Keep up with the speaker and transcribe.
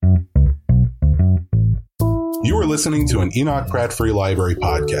You are listening to an Enoch Pratt Free Library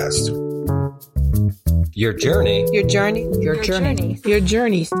podcast. Your journey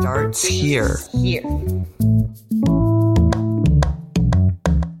Starts here.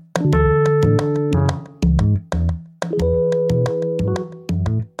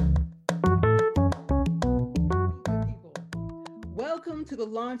 Welcome to the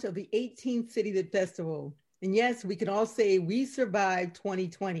launch of the 18th City Lit Festival. And yes, we can all say we survived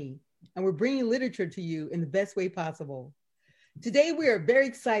 2020, and we're bringing literature to you in the best way possible. Today, we are very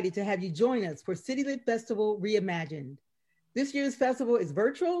excited to have you join us for City Lit Festival Reimagined. This year's festival is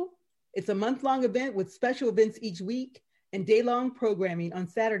virtual. It's a month-long event with special events each week and day-long programming on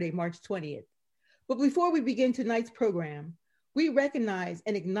Saturday, March 20th. But before we begin tonight's program, we recognize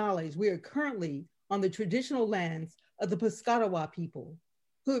and acknowledge we are currently on the traditional lands of the Piscataway people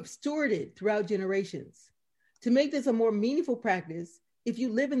who have stewarded throughout generations. To make this a more meaningful practice, if you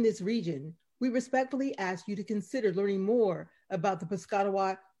live in this region, we respectfully ask you to consider learning more about the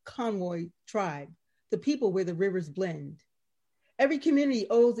Piscataway Conroy tribe, the people where the rivers blend. Every community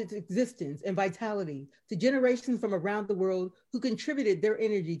owes its existence and vitality to generations from around the world who contributed their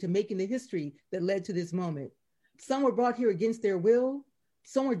energy to making the history that led to this moment. Some were brought here against their will,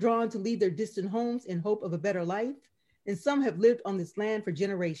 some were drawn to leave their distant homes in hope of a better life, and some have lived on this land for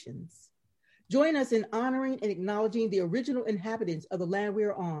generations. Join us in honoring and acknowledging the original inhabitants of the land we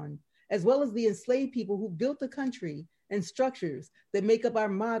are on, as well as the enslaved people who built the country and structures that make up our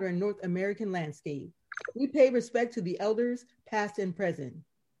modern North American landscape. We pay respect to the elders, past and present.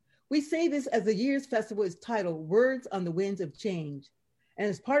 We say this as the year's festival is titled Words on the Winds of Change. And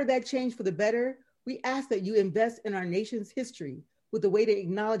as part of that change for the better, we ask that you invest in our nation's history with a way to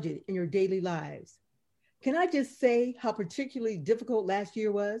acknowledge it in your daily lives. Can I just say how particularly difficult last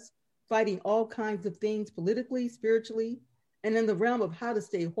year was? Fighting all kinds of things politically, spiritually, and in the realm of how to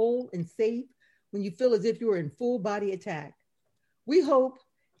stay whole and safe when you feel as if you are in full body attack. We hope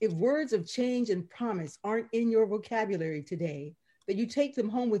if words of change and promise aren't in your vocabulary today, that you take them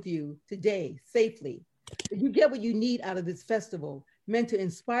home with you today safely, that you get what you need out of this festival, meant to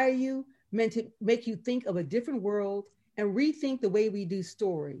inspire you, meant to make you think of a different world and rethink the way we do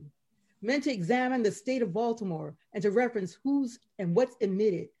story, meant to examine the state of Baltimore and to reference who's and what's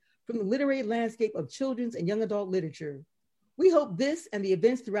emitted from the literary landscape of children's and young adult literature. We hope this and the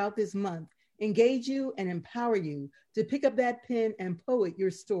events throughout this month engage you and empower you to pick up that pen and poet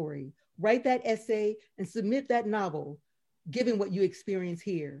your story, write that essay, and submit that novel, given what you experience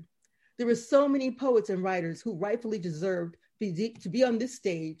here. There are so many poets and writers who rightfully deserved to be on this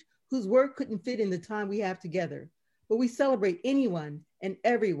stage, whose work couldn't fit in the time we have together. But we celebrate anyone and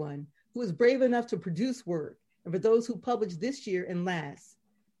everyone who is brave enough to produce work, and for those who published this year and last.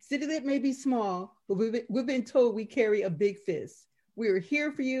 City Lit may be small, but we've been told we carry a big fist. We are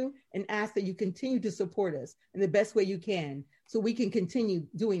here for you and ask that you continue to support us in the best way you can so we can continue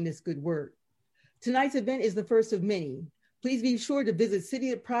doing this good work. Tonight's event is the first of many. Please be sure to visit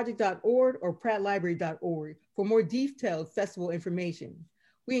citylitproject.org or prattlibrary.org for more detailed festival information.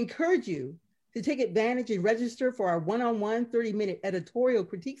 We encourage you to take advantage and register for our one-on-one 30-minute editorial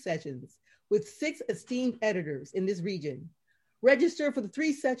critique sessions with 6 esteemed editors in this region. Register for the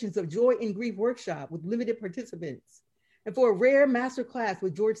 3 sessions of Joy and Grief workshop with limited participants, and for a rare masterclass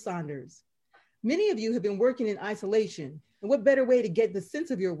with George Saunders. Many of you have been working in isolation, and what better way to get the sense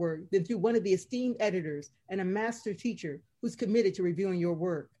of your work than through one of the esteemed editors and a master teacher who's committed to reviewing your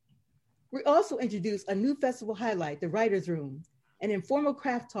work. We also introduced a new festival highlight, the Writer's Room, an informal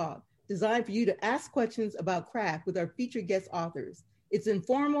craft talk designed for you to ask questions about craft with our featured guest authors. It's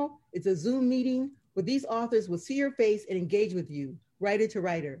informal, it's a Zoom meeting, where these authors will see your face and engage with you, writer to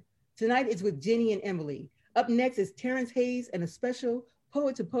writer. Tonight it's with Jenny and Emily. Up next is Terrence Hayes and a special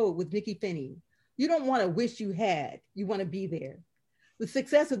Poet to Poet with Nikki Finney. You don't want to wish you had, you want to be there. The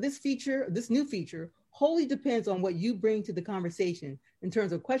success of this new feature, wholly depends on what you bring to the conversation in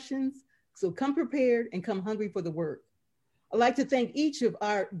terms of questions, so come prepared and come hungry for the work. I'd like to thank each of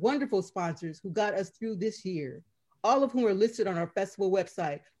our wonderful sponsors who got us through this year, all of whom are listed on our festival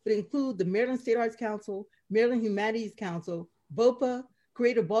website, but include the Maryland State Arts Council, Maryland Humanities Council, VOPA,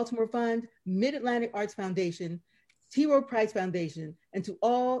 Creative Baltimore Fund, Mid-Atlantic Arts Foundation, T. Rowe Price Foundation, and to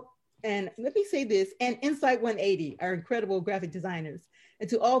all, and let me say this, and Insight 180, our incredible graphic designers, and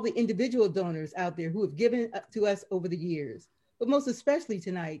to all the individual donors out there who have given to us over the years. But most especially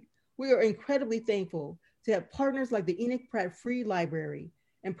tonight, we are incredibly thankful to have partners like the Enoch Pratt Free Library,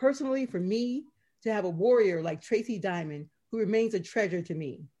 and personally for me, to have a warrior like Tracy Diamond, who remains a treasure to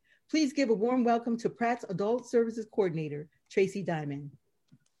me. Please give a warm welcome to Pratt's Adult Services Coordinator, Tracy Diamond.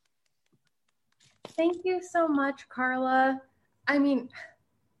 Thank you so much, Carla. I mean,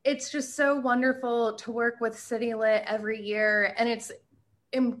 it's just so wonderful to work with City Lit every year. And it's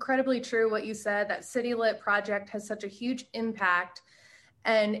incredibly true what you said, that City Lit project has such a huge impact,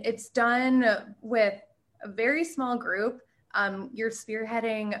 and it's done with a very small group. You're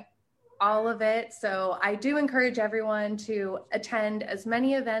spearheading all of it. So I do encourage everyone to attend as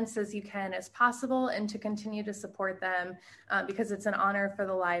many events as you can as possible and to continue to support them because it's an honor for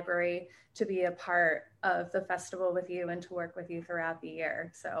the library to be a part of the festival with you and to work with you throughout the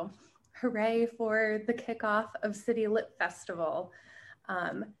year. So hooray for the kickoff of City Lit Festival.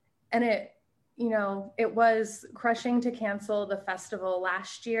 And it was crushing to cancel the festival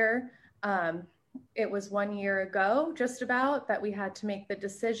last year. It was 1 year ago, just about, that we had to make the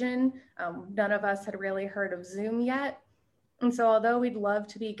decision. None of us had really heard of Zoom yet. And so although we'd love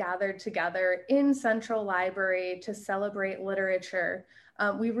to be gathered together in Central Library to celebrate literature,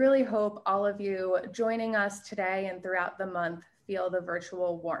 we really hope all of you joining us today and throughout the month feel the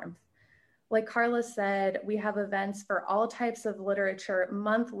virtual warmth. Like Carla said, we have events for all types of literature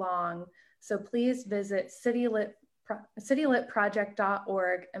month long. So please visit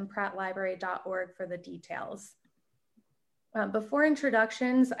citylitproject.org and prattlibrary.org for the details. Before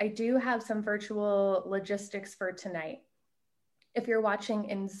introductions, I do have some virtual logistics for tonight. If you're watching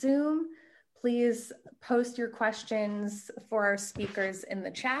in Zoom, please post your questions for our speakers in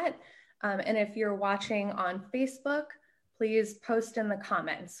the chat. And if you're watching on Facebook, please post in the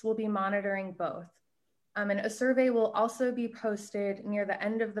comments. We'll be monitoring both. And a survey will also be posted near the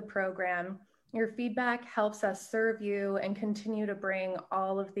end of the program. Your feedback helps us serve you and continue to bring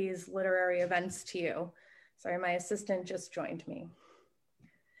all of these literary events to you. Sorry, my assistant just joined me.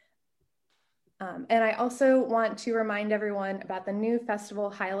 And I also want to remind everyone about the new festival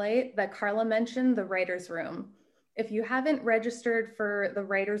highlight that Carla mentioned, the Writer's Room. If you haven't registered for the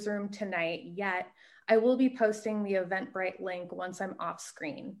Writer's Room tonight yet, I will be posting the Eventbrite link once I'm off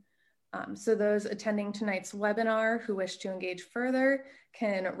screen. So those attending tonight's webinar who wish to engage further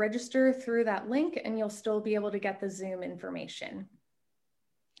can register through that link and you'll still be able to get the Zoom information.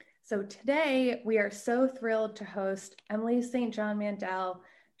 So today we are so thrilled to host Emily St. John Mandel,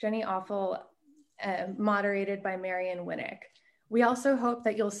 Jenny Offal, moderated by Marian Winnick. We also hope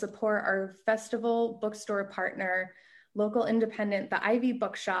that you'll support our festival bookstore partner, local independent, the Ivy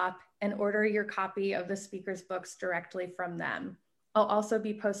Bookshop, and order your copy of the speakers' books directly from them. I'll also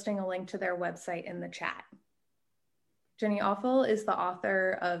be posting a link to their website in the chat. Jenny Offal is the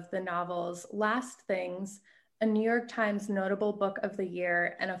author of the novels Last Things, a New York Times Notable Book of the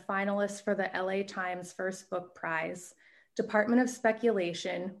Year and a finalist for the LA Times First Book Prize, Department of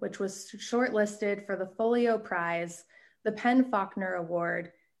Speculation, which was shortlisted for the Folio Prize, the PEN/Faulkner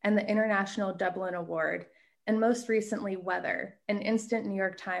Award, and the International Dublin Award, and most recently Weather, an instant New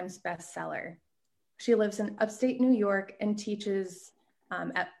York Times bestseller. She lives in upstate New York and teaches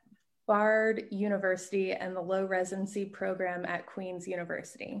at Bard University and the Low Residency Program at Queen's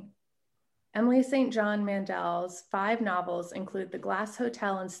University. Emily St. John Mandel's 5 novels include The Glass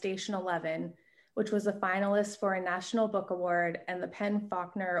Hotel and Station 11, which was a finalist for a National Book Award and the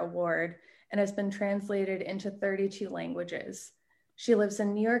PEN/Faulkner Award, and has been translated into 32 languages. She lives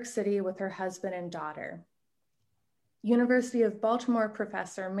in New York City with her husband and daughter. University of Baltimore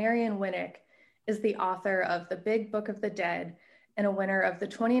professor Marian Winnick is the author of The Big Book of the Dead and a winner of the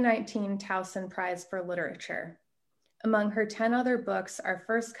 2019 Towson Prize for Literature. Among her 10 other books are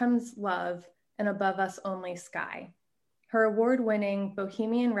First Comes Love and Above Us Only Sky. Her award-winning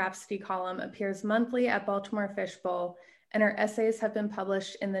Bohemian Rhapsody column appears monthly at Baltimore Fishbowl, and her essays have been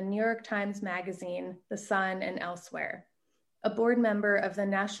published in the New York Times Magazine, The Sun, and elsewhere. A board member of the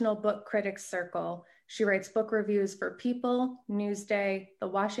National Book Critics Circle, she writes book reviews for People, Newsday, The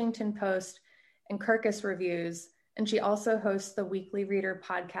Washington Post, and Kirkus Reviews, and she also hosts the Weekly Reader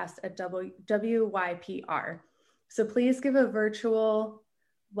podcast at WYPR. So please give a virtual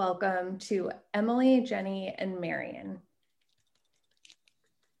welcome to Emily, Jenny, and Marian.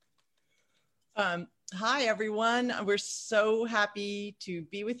 Hi, everyone. We're so happy to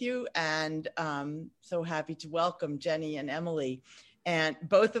be with you and so happy to welcome Jenny and Emily, and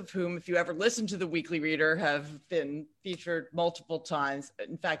both of whom, if you ever listen to the Weekly Reader, have been featured multiple times.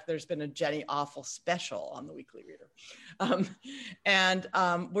 In fact, there's been a Jenny Offal special on the Weekly Reader.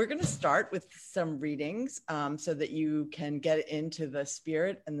 We're going to start with some readings so that you can get into the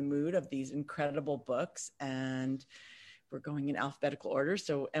spirit and the mood of these incredible books. And we're going in alphabetical order.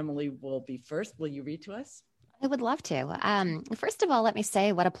 So Emily will be first. Will you read to us? I would love to. First of all, let me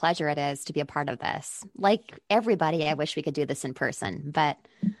say what a pleasure it is to be a part of this. Like everybody, I wish we could do this in person, but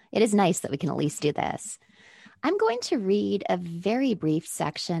it is nice that we can at least do this. I'm going to read a very brief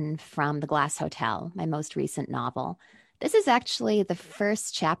section from The Glass Hotel, my most recent novel. This is actually the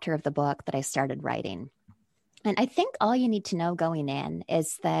first chapter of the book that I started writing. And I think all you need to know going in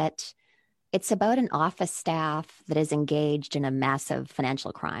is that it's about an office staff that is engaged in a massive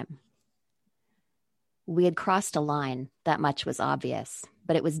financial crime. We had crossed a line, that much was obvious,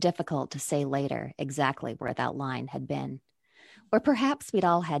 but it was difficult to say later exactly where that line had been. Or perhaps we'd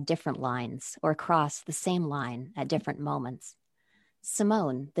all had different lines or crossed the same line at different moments.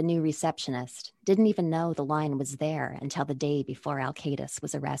 Simone, the new receptionist, didn't even know the line was there until the day before Alcaidus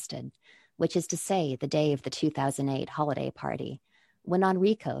was arrested, which is to say the day of the 2008 holiday party, when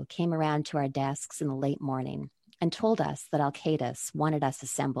Enrico came around to our desks in the late morning and told us that Alcaidus wanted us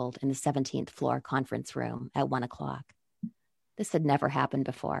assembled in the 17th floor conference room at 1 o'clock. This had never happened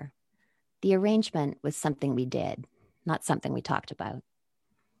before. The arrangement was something we did, not something we talked about.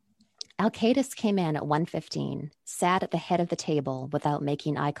 Alcaidus came in at 1:15, sat at the head of the table without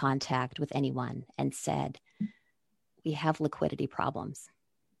making eye contact with anyone, and said, "We have liquidity problems."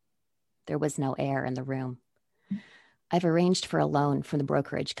 There was no air in the room. "I've arranged for a loan from the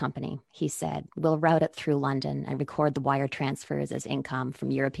brokerage company," he said. "We'll route it through London and record the wire transfers as income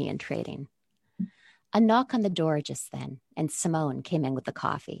from European trading." A knock on the door just then, and Simone came in with the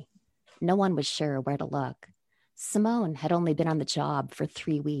coffee. No one was sure where to look. Simone had only been on the job for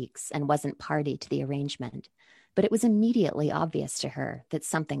 3 weeks and wasn't party to the arrangement, but it was immediately obvious to her that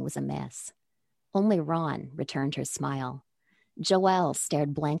something was amiss. Only Ron returned her smile. Joelle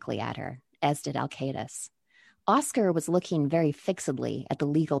stared blankly at her, as did Alcaidus. Oscar was looking very fixedly at the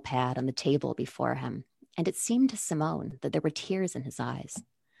legal pad on the table before him, and it seemed to Simone that there were tears in his eyes.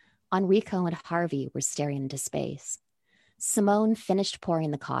 Enrico and Harvey were staring into space. Simone finished pouring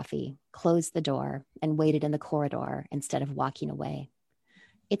the coffee, closed the door, and waited in the corridor instead of walking away.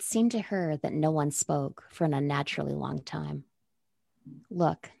 It seemed to her that no one spoke for an unnaturally long time.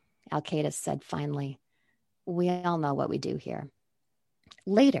 "Look," Alcaidus said finally, "we all know what we do here."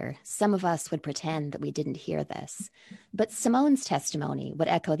 Later, some of us would pretend that we didn't hear this, but Simone's testimony would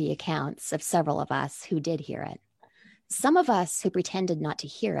echo the accounts of several of us who did hear it. Some of us who pretended not to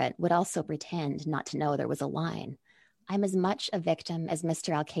hear it would also pretend not to know there was a line. "I'm as much a victim as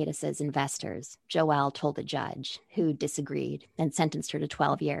Mr. Alcaidus's investors," Joelle told the judge, who disagreed and sentenced her to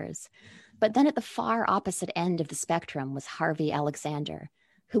 12 years. But then at the far opposite end of the spectrum was Harvey Alexander,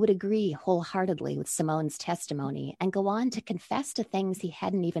 who would agree wholeheartedly with Simone's testimony and go on to confess to things he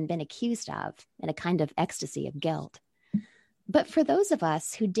hadn't even been accused of in a kind of ecstasy of guilt. But for those of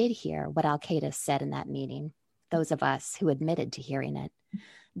us who did hear what Alcaidus said in that meeting, those of us who admitted to hearing it,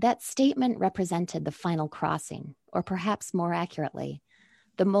 that statement represented the final crossing, or perhaps more accurately,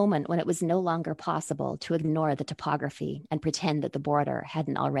 the moment when it was no longer possible to ignore the topography and pretend that the border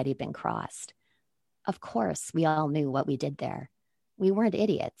hadn't already been crossed. Of course, we all knew what we did there. We weren't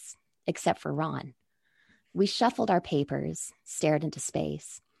idiots, except for Ron. We shuffled our papers, stared into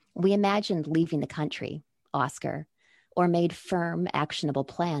space. We imagined leaving the country, Oscar, or made firm, actionable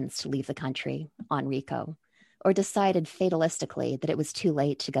plans to leave the country, Enrico, or decided fatalistically that it was too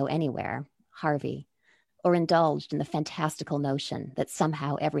late to go anywhere, Harvey, or indulged in the fantastical notion that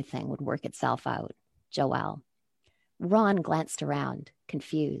somehow everything would work itself out, Joelle. Ron glanced around,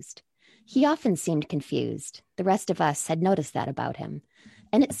 confused. He often seemed confused. The rest of us had noticed that about him.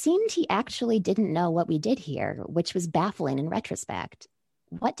 And it seemed he actually didn't know what we did here, which was baffling in retrospect.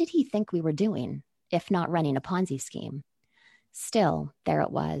 What did he think we were doing, if not running a Ponzi scheme? Still, there it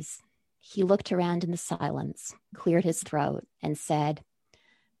was. He looked around in the silence, cleared his throat, and said,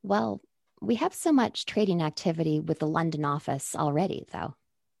 "Well, we have so much trading activity with the London office already, though."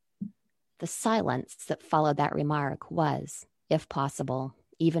 The silence that followed that remark was, if possible,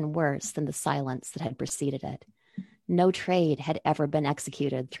 even worse than the silence that had preceded it. No trade had ever been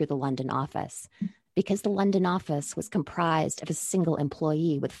executed through the London office, because the London office was comprised of a single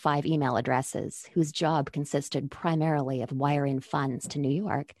employee with 5 email addresses whose job consisted primarily of wiring funds to New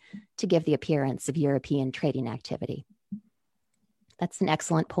York to give the appearance of European trading activity. "That's an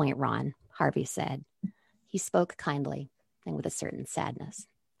excellent point, Ron," Harvey said. He spoke kindly and with a certain sadness.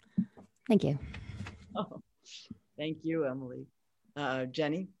 Thank you. Oh, thank you, Emily.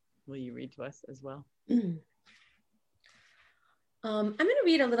 Jenny, will you read to us as well? I'm going to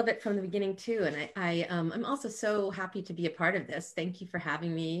read a little bit from the beginning too, and I'm also so happy to be a part of this. Thank you for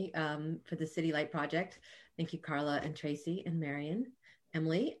having me for the City Light Project. Thank you, Carla and Tracy and Marion,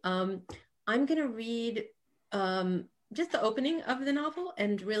 Emily. I'm going to read just the opening of the novel,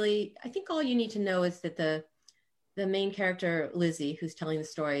 and really, I think all you need to know is that the main character, Lizzie, who's telling the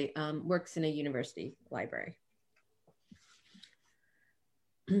story, works in a university library.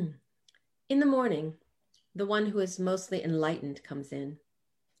 In the morning, the one who is mostly enlightened comes in.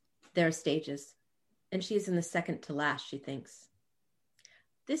 There are stages. and she is in the second to last, she thinks.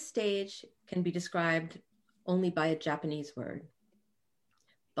 This stage can be described only by a Japanese word.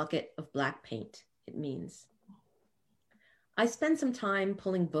 Bucket of black paint, it means. I spend some time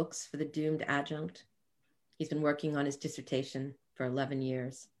pulling books for the doomed adjunct. He's been working on his dissertation for 11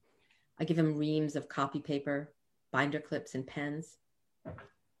 years. I give him reams of copy paper, binder clips, and pens.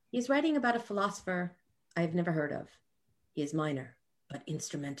 He's writing about a philosopher I have never heard of. He is minor, but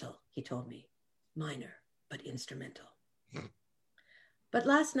instrumental, he told me. Minor, but instrumental. But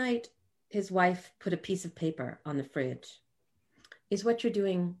last night, his wife put a piece of paper on the fridge. Is what you're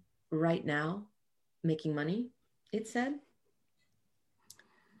doing right now making money? It said.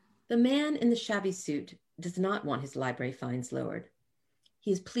 The man in the shabby suit does not want his library fines lowered.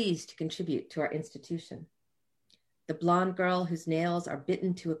 He is pleased to contribute to our institution. The blonde girl whose nails are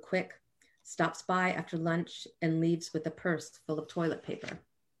bitten to a quick stops by after lunch and leaves with a purse full of toilet paper.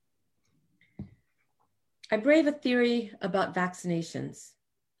 I brave a theory about vaccinations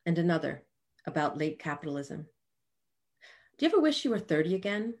and another about late capitalism. Do you ever wish you were 30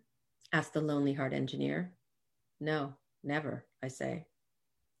 again? Asked the lonely heart engineer. No, never, I say.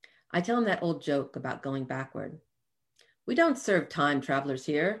 I tell him that old joke about going backward. We don't serve time travelers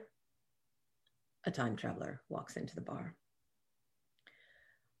here. A time traveler walks into the bar.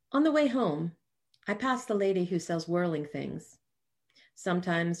 On the way home, I pass the lady who sells whirling things.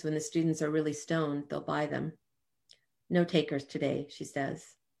 Sometimes when the students are really stoned, they'll buy them. No takers today, she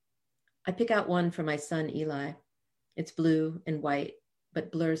says. I pick out one for my son, Eli. It's blue and white,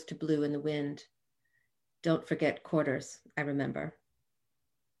 but blurs to blue in the wind. Don't forget quarters, I remember.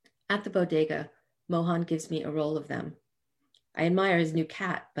 At the bodega, Mohan gives me a roll of them. I admire his new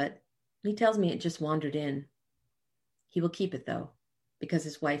cat, but he tells me it just wandered in. He will keep it, though, because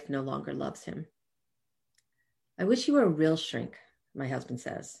his wife no longer loves him. I wish you were a real shrink, my husband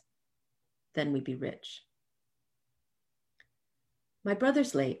says. Then we'd be rich. My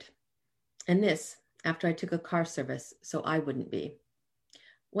brother's late, and this after I took a car service so I wouldn't be.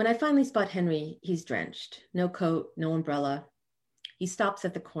 When I finally spot Henry, he's drenched. No coat, no umbrella. He stops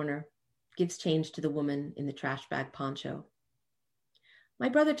at the corner, gives change to the woman in the trash bag poncho. My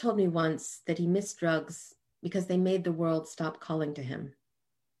brother told me once that he missed drugs because they made the world stop calling to him.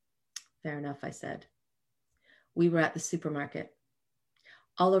 Fair enough, I said. We were at the supermarket.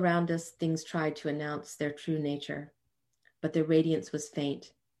 All around us, things tried to announce their true nature, but their radiance was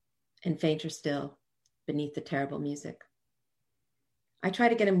faint, and fainter still, beneath the terrible music. I try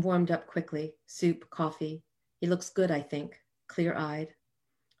to get him warmed up quickly. Soup, coffee. He looks good, I think, clear-eyed.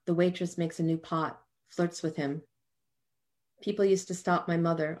 The waitress makes a new pot, flirts with him. People used to stop my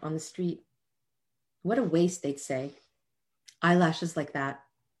mother on the street. What a waste, they'd say. Eyelashes like that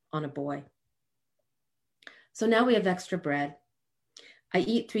on a boy. So now we have extra bread. I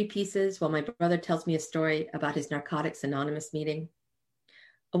eat 3 pieces while my brother tells me a story about his Narcotics Anonymous meeting.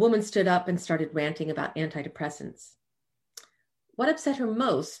 A woman stood up and started ranting about antidepressants. What upset her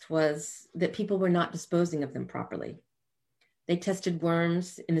most was that people were not disposing of them properly. They tested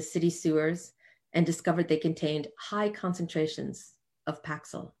worms in the city sewers and discovered they contained high concentrations of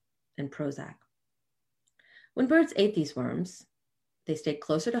Paxil and Prozac. When birds ate these worms, they stayed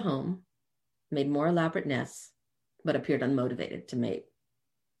closer to home, made more elaborate nests, but appeared unmotivated to mate.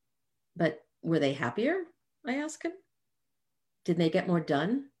 But were they happier? I asked him. Did they get more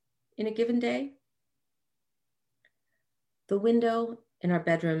done in a given day? The window in our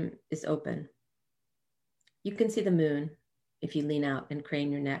bedroom is open. You can see the moon if you lean out and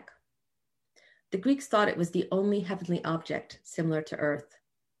crane your neck. The Greeks thought it was the only heavenly object similar to Earth.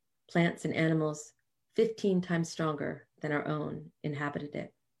 Plants and animals 15 times stronger than our own inhabited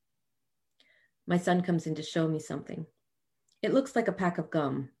it. My son comes in to show me something. It looks like a pack of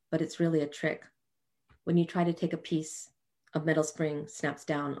gum, but it's really a trick. When you try to take a piece, a metal spring snaps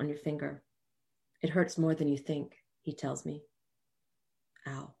down on your finger. It hurts more than you think, he tells me.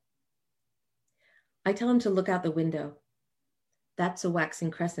 Ow. I tell him to look out the window. That's a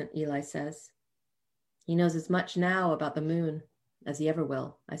waxing crescent, Eli says. He knows as much now about the moon as he ever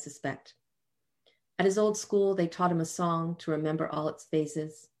will, I suspect. At his old school, they taught him a song to remember all its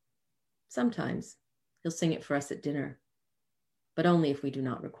phases. Sometimes he'll sing it for us at dinner, but only if we do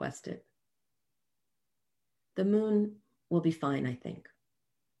not request it. The moon will be fine, I think.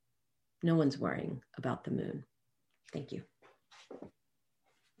 No one's worrying about the moon. Thank you.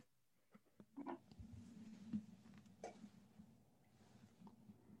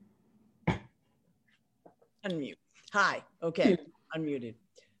 Unmute. Hi. Okay. Unmuted.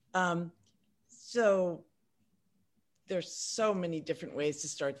 So there's so many different ways to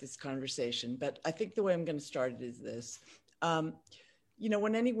start this conversation, but I think the way I'm going to start it is this.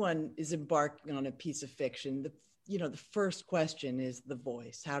 when anyone is embarking on a piece of fiction, the first question is the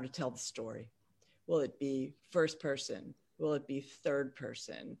voice, how to tell the story. Will it be first person? Will it be third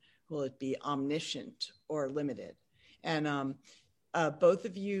person? Will it be omniscient or limited? And both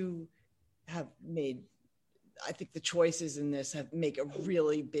of you have made, I think the choices in this make a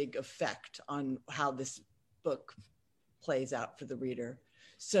really big effect on how this book plays out for the reader.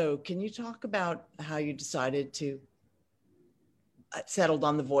 So can you talk about how you decided to settled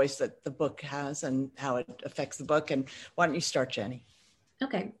on the voice that the book has and how it affects the book? And why don't you start, Jenny?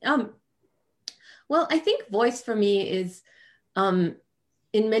 Okay. Well, I think voice for me is, in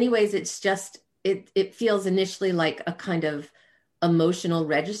many ways, it's just, it feels initially like a kind of emotional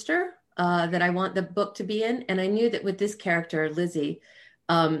register that I want the book to be in. And I knew that with this character, Lizzie,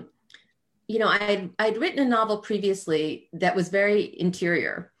 I'd written a novel previously that was very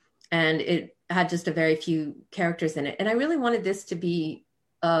interior, and it had just a very few characters in it. And I really wanted this to be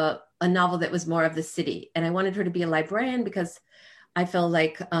a novel that was more of the city. And I wanted her to be a librarian because I felt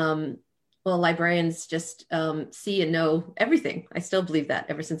like, librarians just see and know everything. I still believe that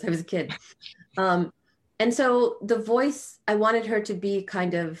ever since I was a kid. And so the voice, I wanted her to be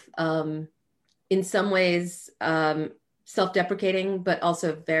kind of, in some ways, self-deprecating, but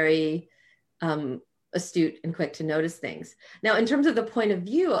also very astute and quick to notice things. Now, in terms of the point of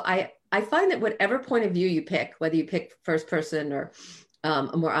view, I find that whatever point of view you pick, whether you pick first person or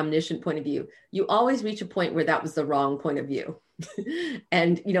a more omniscient point of view, you always reach a point where that was the wrong point of view.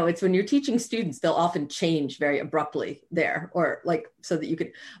 And, it's when you're teaching students, they'll often change very abruptly there, or like, so that you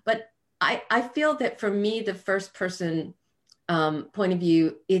could, but I feel that for me, the first person point of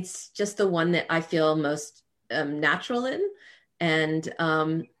view, it's just the one that I feel most natural in. And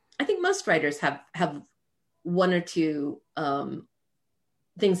I think most writers have one or two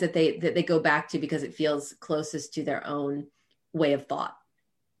things that they go back to because it feels closest to their own way of thought.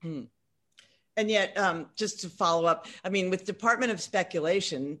 And yet, just to follow up, with Department of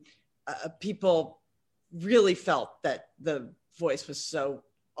Speculation, people really felt that the voice was so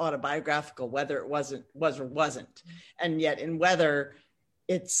autobiographical, whether it was or wasn't. And yet in Weather,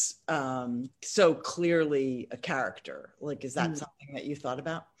 it's so clearly a character. Like, is that something that you thought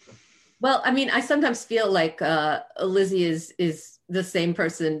about? Well, I sometimes feel like Lizzie is the same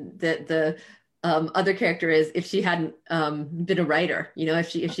person that the other character is if she hadn't been a writer, if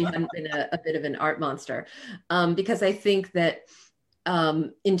she hadn't been a bit of an art monster. Because I think that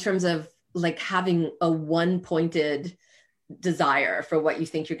in terms of like having a one-pointed desire for what you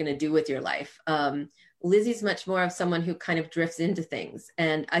think you're going to do with your life, Lizzie's much more of someone who kind of drifts into things.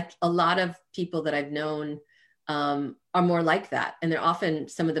 And a lot of people that I've known are more like that. And they're often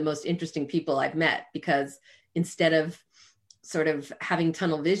some of the most interesting people I've met, because instead of sort of having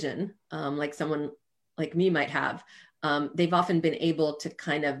tunnel vision, like someone like me might have, they've often been able to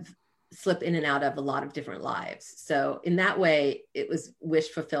kind of slip in and out of a lot of different lives. So in that way, it was wish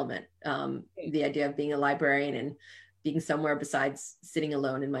fulfillment, the idea of being a librarian and being somewhere besides sitting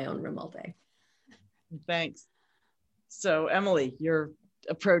alone in my own room all day. Thanks. So Emily, your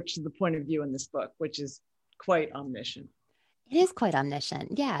approach to the point of view in this book, which is quite omniscient. It is quite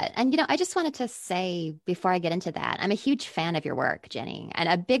omniscient. Yeah. And, I just wanted to say before I get into that, I'm a huge fan of your work, Jenny. And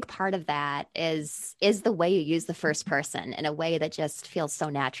a big part of that is the way you use the first person in a way that just feels so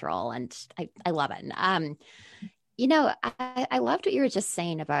natural. And I love it. I loved what you were just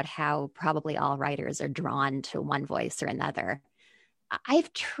saying about how probably all writers are drawn to one voice or another.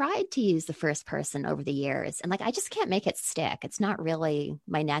 I've tried to use the first person over the years, and I just can't make it stick. It's not really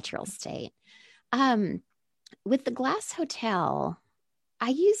my natural state. With The Glass Hotel, I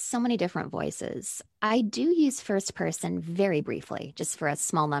use so many different voices. I do use first person very briefly, just for a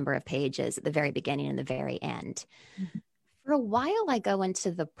small number of pages at the very beginning and the very end. Mm-hmm. For a while, I go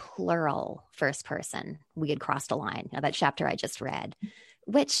into the plural first person. We had crossed a line, that chapter I just read,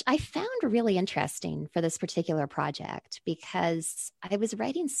 which I found really interesting for this particular project because I was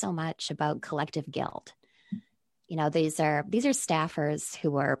writing so much about collective guilt. These are staffers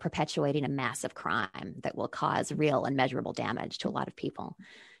who are perpetuating a massive crime that will cause real and measurable damage to a lot of people.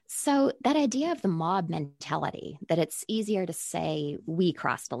 So that idea of the mob mentality, that it's easier to say we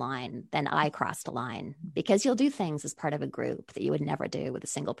crossed a line than I crossed a line, because you'll do things as part of a group that you would never do with a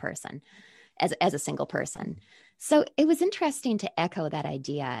single person, as a single person. So it was interesting to echo that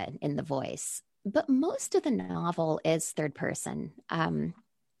idea in the voice. But most of the novel is third person,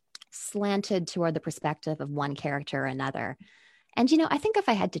 slanted toward the perspective of one character or another. And, I think if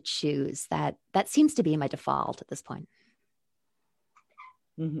I had to choose, that seems to be my default at this point.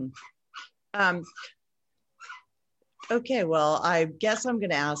 Mm-hmm. Okay, well, I guess I'm going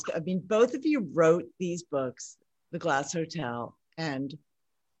to ask, both of you wrote these books, The Glass Hotel and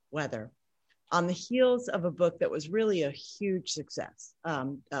weather. On the heels of a book that was really a huge success,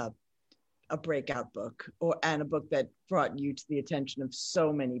 a breakout book, and a book that brought you to the attention of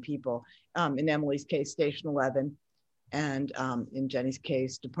so many people. In Emily's case, Station 11, and in Jenny's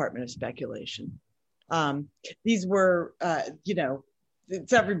case, Department of Speculation. These were,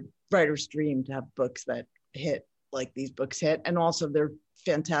 it's every writer's dream to have books that hit like these books hit, and also they're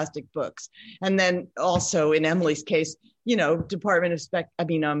fantastic books. And then also in Emily's case,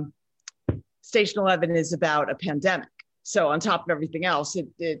 Station 11 is about a pandemic. So on top of everything else,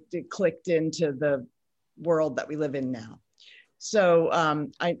 it clicked into the world that we live in now. So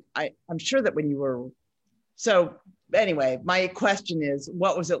I'm sure that when you were, so anyway, my question is,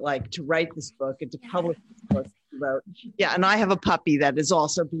 what was it like to write this book and to publish this book you wrote? Yeah, and I have a puppy that is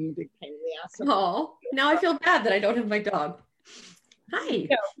also being a big pain in the ass. Oh, now I feel bad that I don't have my dog. Hi.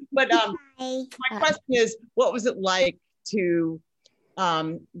 No, but my question is, what was it like to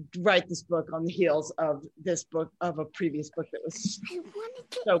write this book on the heels of this book, of a previous book that was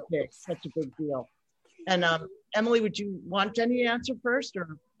so big, such a big deal? And Emily, would you want Jenny to answer first,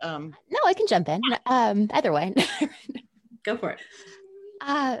 or? No, I can jump in. Either way. Go for it.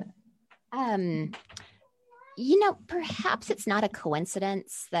 Perhaps it's not a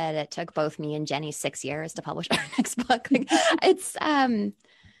coincidence that it took both me and Jenny 6 years to publish our next book. It's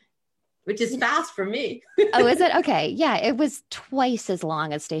which is fast for me. Oh, is it? Okay. Yeah, it was twice as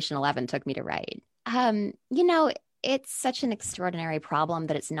long as Station 11 took me to write. It's such an extraordinary problem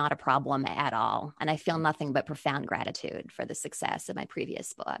that it's not a problem at all. And I feel nothing but profound gratitude for the success of my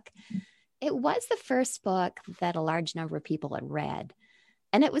previous book. It was the first book that a large number of people had read.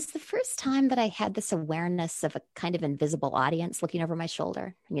 And it was the first time that I had this awareness of a kind of invisible audience looking over my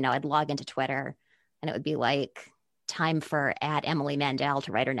shoulder. I'd log into Twitter and it would be like, time for @Emily Mandel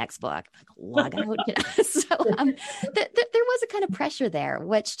to write her next book. Log out. So there was a kind of pressure there,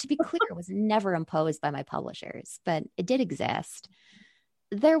 which, to be clear, was never imposed by my publishers, but it did exist.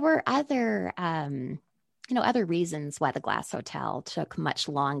 There were other reasons why The Glass Hotel took much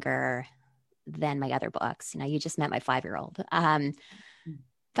longer than my other books. You just met my 5-year-old.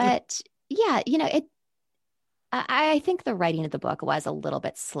 But yeah, I think the writing of the book was a little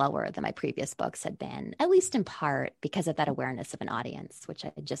bit slower than my previous books had been, at least in part because of that awareness of an audience, which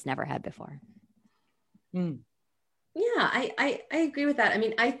I had just never had before. Yeah, I agree with that. I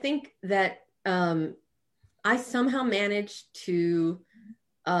mean, I think that I somehow managed to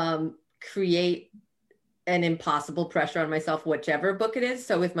create an impossible pressure on myself, whichever book it is.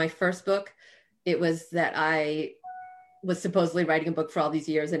 So with my first book, it was that I was supposedly writing a book for all these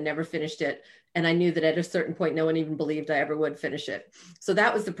years and never finished it. And I knew that at a certain point, no one even believed I ever would finish it. So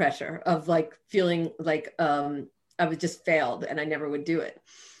that was the pressure of like feeling like I was just failed and I never would do it.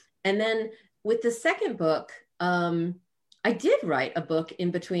 And then with the second book, I did write a book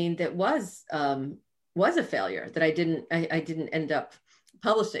in between that was a failure that I didn't end up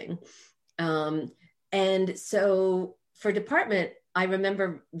publishing. And so for Department, I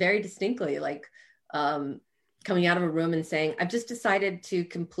remember very distinctly like coming out of a room and saying, I've just decided to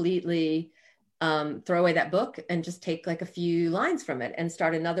completely throw away that book and just take like a few lines from it and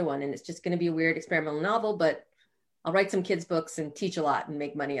start another one. And it's just going to be a weird experimental novel, but I'll write some kids' books and teach a lot and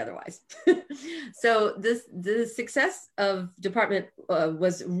make money otherwise. So the success of Department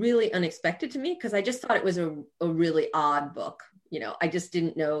was really unexpected to me because I just thought it was a really odd book. I just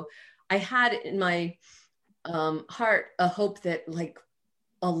didn't know. I had in my heart a hope that like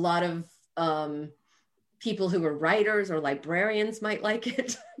a lot of people who were writers or librarians might like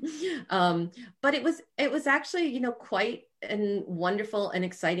it. But it was actually, quite a wonderful and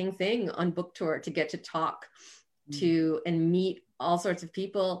exciting thing on book tour to get to talk to and meet all sorts of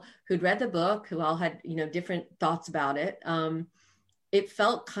people who'd read the book, who all had, different thoughts about it. It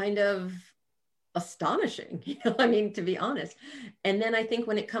felt kind of astonishing, to be honest. And then I think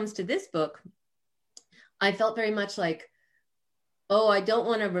when it comes to this book, I felt very much like, oh, I don't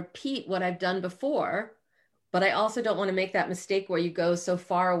want to repeat what I've done before, but I also don't want to make that mistake where you go so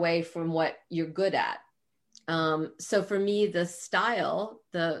far away from what you're good at. So for me, the style,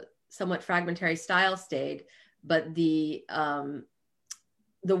 the somewhat fragmentary style stayed, but the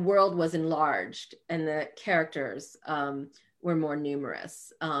world was enlarged and the characters were more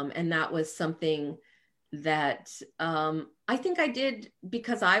numerous. And that was something that I think I did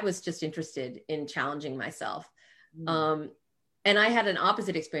because I was just interested in challenging myself. And I had an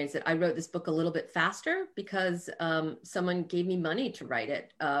opposite experience that I wrote this book a little bit faster because someone gave me money to write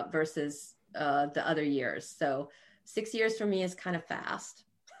it versus the other years. So 6 years for me is kind of fast,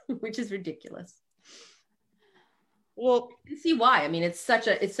 which is ridiculous. Well, you can see why. I mean, it's such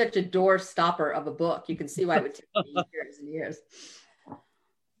a door stopper of a book. You can see why it would take me years and years.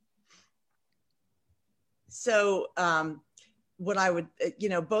 So what I would,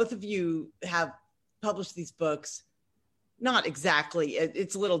 both of you have published these books. Not exactly.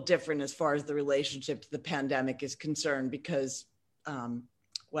 It's a little different as far as the relationship to the pandemic is concerned, because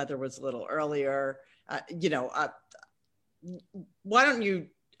weather was a little earlier. Why don't you,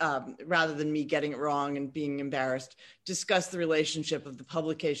 rather than me getting it wrong and being embarrassed, discuss the relationship of the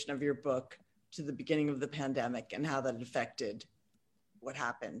publication of your book to the beginning of the pandemic and how that affected what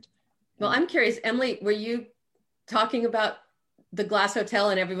happened? Well, I'm curious, Emily, were you talking about the Glass Hotel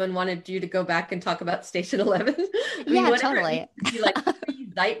and everyone wanted you to go back and talk about Station 11? Yeah, totally. Like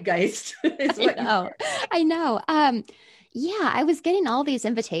zeitgeist is what I know. Yeah, I was getting all these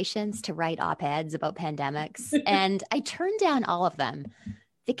invitations to write op-eds about pandemics, and I turned down all of them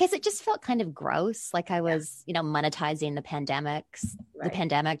because it just felt kind of gross. Like I was, monetizing the pandemic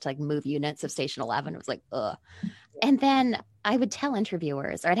to like move units of Station 11. It was like, ugh. And then I would tell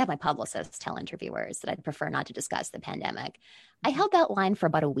interviewers, or I'd have my publicist tell interviewers that I'd prefer not to discuss the pandemic. I held that line for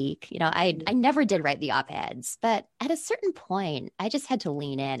about a week. I never did write the op-eds, but at a certain point, I just had to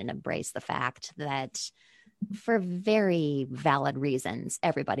lean in and embrace the fact that for very valid reasons,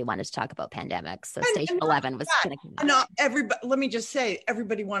 everybody wanted to talk about pandemics. So Station 11 was going to come out. No, everybody, let me just say,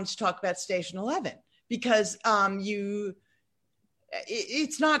 everybody wanted to talk about Station 11 because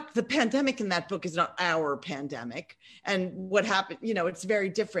it's not, the pandemic in that book is not our pandemic. And what happened, it's very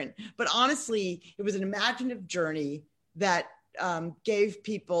different. But honestly, it was an imaginative journey that gave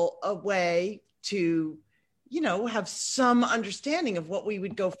people a way to, have some understanding of what we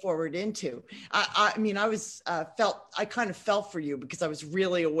would go forward into. I kind of felt for you because I was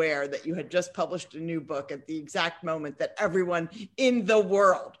really aware that you had just published a new book at the exact moment that everyone in the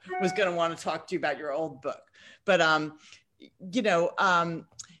world was going to want to talk to you about your old book. But, and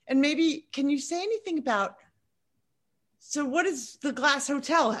maybe, can you say anything about, so what does the Glass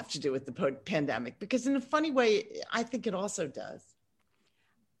Hotel have to do with the pandemic? Because in a funny way, I think it also does.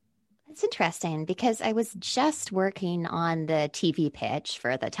 It's interesting because I was just working on the TV pitch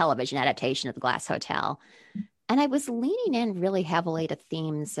for the television adaptation of the Glass Hotel. And I was leaning in really heavily to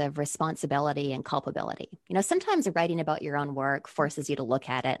themes of responsibility and culpability. Sometimes writing about your own work forces you to look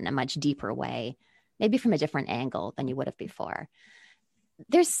at it in a much deeper way, maybe from a different angle than you would have before.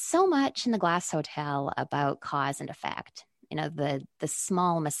 There's so much in the Glass Hotel about cause and effect. The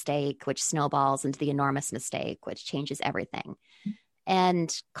small mistake, which snowballs into the enormous mistake, which changes everything.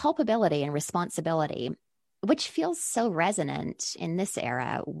 And culpability and responsibility, which feels so resonant in this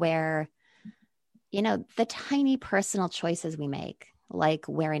era where, the tiny personal choices we make, like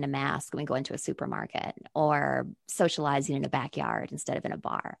wearing a mask when we go into a supermarket or socializing in a backyard instead of in a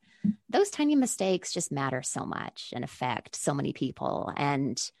bar, those tiny mistakes just matter so much and affect so many people.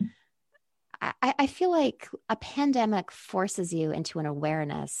 And I feel like a pandemic forces you into an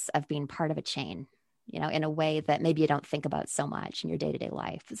awareness of being part of a chain, in a way that maybe you don't think about so much in your day-to-day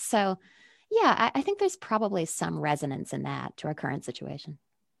life. So yeah, I think there's probably some resonance in that to our current situation.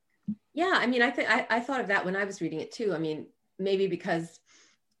 Yeah. I mean, I thought of that when I was reading it too. I mean, maybe because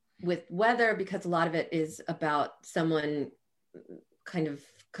with weather, because a lot of it is about someone kind of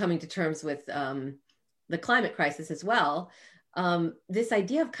coming to terms with the climate crisis as well. This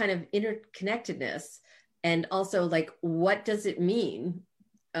idea of kind of interconnectedness and also like, what does it mean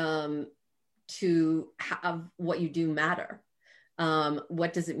to have what you do matter?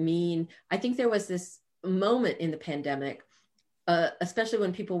 What does it mean? I think there was this moment in the pandemic, especially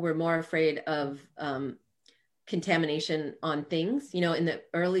when people were more afraid of contamination on things. In the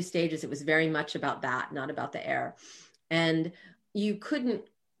early stages, it was very much about that, not about the air. And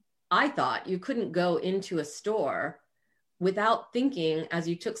I thought you couldn't go into a store without thinking, as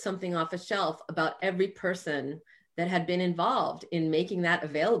you took something off a shelf, about every person that had been involved in making that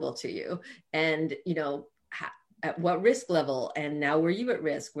available to you. And, at what risk level, and now were you at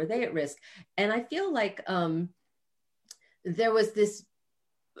risk? Were they at risk? And I feel like there was this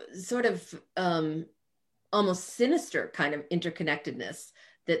sort of almost sinister kind of interconnectedness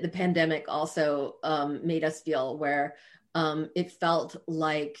that the pandemic also made us feel, where it felt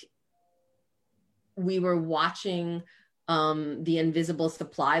like we were watching the invisible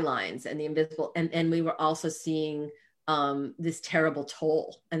supply lines and the invisible, and we were also seeing this terrible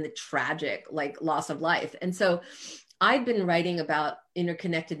toll and the tragic loss of life. And so I'd been writing about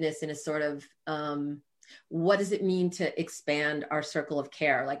interconnectedness in a sort of, what does it mean to expand our circle of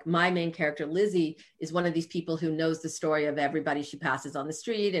care? Like my main character, Lizzie, is one of these people who knows the story of everybody she passes on the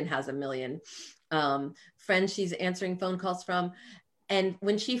street and has a million friends she's answering phone calls from. And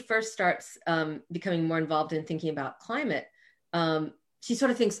when she first starts becoming more involved in thinking about climate, she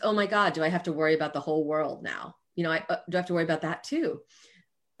sort of thinks, oh my God, do I have to worry about the whole world now? Do I have to worry about that too?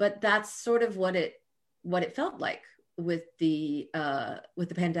 But that's sort of what it felt like with the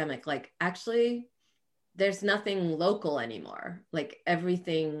pandemic. Like, actually, there's nothing local anymore. Like,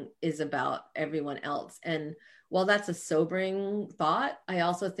 everything is about everyone else. And while that's a sobering thought, I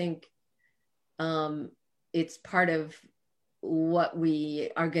also think it's part of what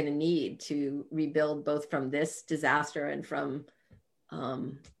we are going to need to rebuild, both from this disaster and from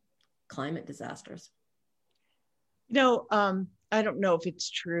climate disasters. I don't know if it's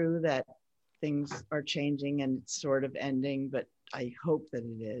true that things are changing and it's sort of ending, but I hope that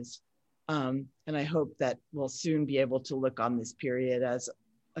it is. And I hope that we'll soon be able to look on this period as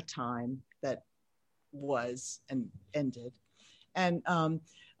a time that was and ended. And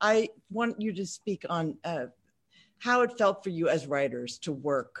I want you to speak on how it felt for you as writers to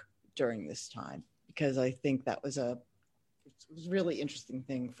work during this time, because I think that was it was a really interesting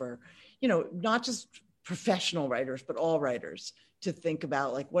thing for, not just professional writers, but all writers to think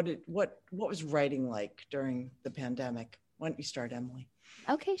about, like, what was writing like during the pandemic? Why don't you start, Emily?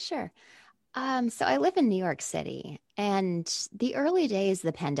 Okay, sure. So I live in New York City, and the early days of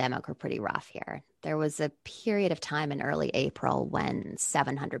the pandemic were pretty rough here. There was a period of time in early April when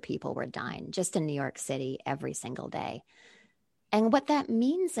 700 people were dying just in New York City every single day. And what that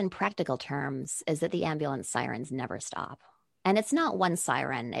means in practical terms is that the ambulance sirens never stop. And it's not one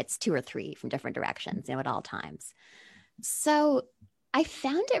siren, it's 2 or 3 from different directions, at all times. So I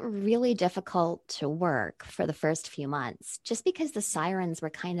found it really difficult to work for the first few months, just because the sirens were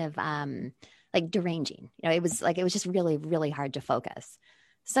kind of like deranging. It was just really, really hard to focus.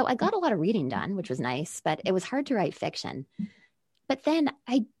 So I got a lot of reading done, which was nice, but it was hard to write fiction. But then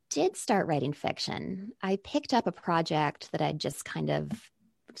I did start writing fiction. I picked up a project that I just kind of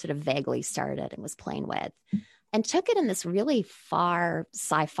sort of vaguely started and was playing with, and took it in this really far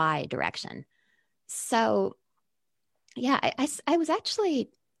sci-fi direction. So yeah, I was actually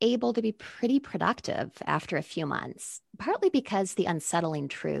able to be pretty productive after a few months, partly because the unsettling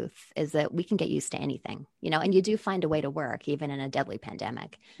truth is that we can get used to anything, and you do find a way to work even in a deadly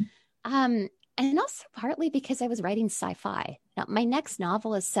pandemic. And also partly because I was writing sci-fi. Now, my next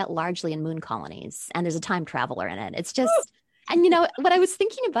novel is set largely in moon colonies, and there's a time traveler in it. It's just, and what I was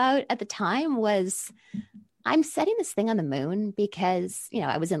thinking about at the time was, I'm setting this thing on the moon because,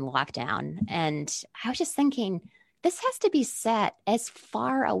 I was in lockdown, and I was just thinking, this has to be set as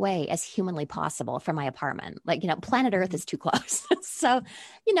far away as humanly possible from my apartment. Like, planet Earth is too close. So,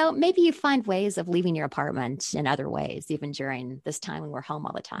 maybe you find ways of leaving your apartment in other ways, even during this time when we're home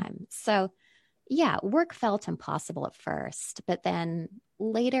all the time. So yeah, work felt impossible at first, but then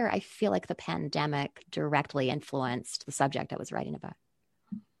later I feel like the pandemic directly influenced the subject I was writing about.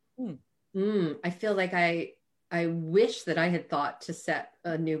 I feel like I wish that I had thought to set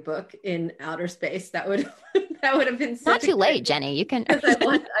a new book in outer space. That would have been such not too late, Jenny. You can.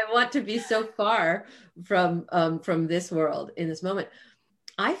 I want to be so far from this world in this moment.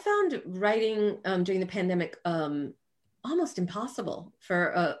 I found writing during the pandemic almost impossible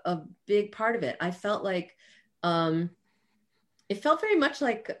for a big part of it. I felt like it felt very much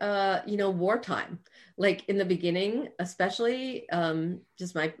like wartime. Like in the beginning, especially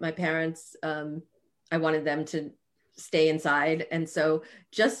just my parents. I wanted them to stay inside. And so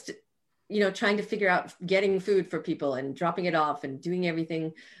just, trying to figure out getting food for people and dropping it off and doing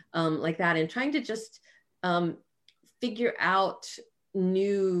everything like that, and trying to just figure out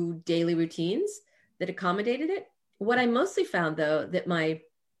new daily routines that accommodated it. What I mostly found, though, that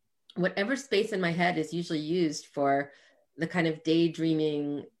whatever space in my head is usually used for the kind of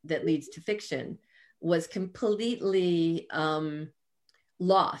daydreaming that leads to fiction was completely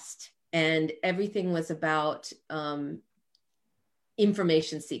lost. And everything was about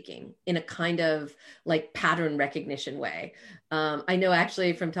information seeking in a kind of like pattern recognition way. I know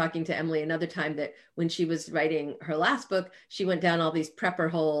actually from talking to Emily another time that when she was writing her last book, she went down all these prepper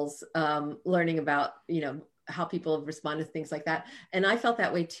holes, learning about, how people have responded to things like that. And I felt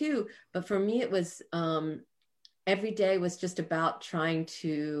that way too. But for me, it was every day was just about trying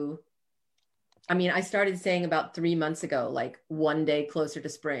to, I started saying about 3 months ago, like one day closer to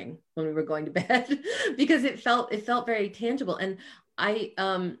spring when we were going to bed, because it felt very tangible. And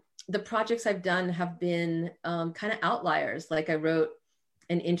the projects I've done have been kind of outliers. Like I wrote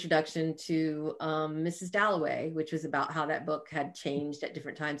an introduction to Mrs. Dalloway, which was about how that book had changed at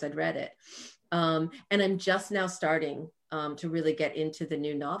different times I'd read it. And I'm just now starting to really get into the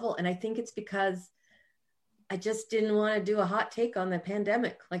new novel. And I think it's because I just didn't want to do a hot take on the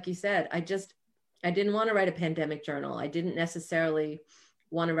pandemic. Like you said, I didn't want to write a pandemic journal. I didn't necessarily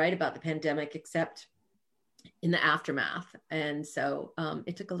want to write about the pandemic except in the aftermath. And so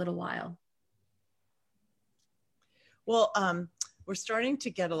it took a little while. Well, we're starting to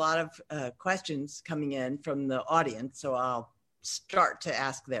get a lot of questions coming in from the audience. So I'll start to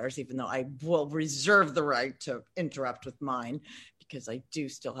ask theirs, even though I will reserve the right to interrupt with mine, because I do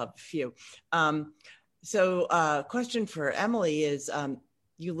still have a few. So question for Emily is,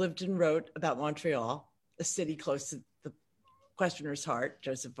 you lived and wrote about Montreal, a city close to the questioner's heart,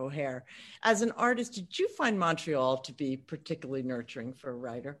 Joseph O'Hare. As an artist, did you find Montreal to be particularly nurturing for a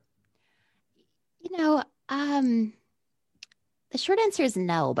writer? You know, the short answer is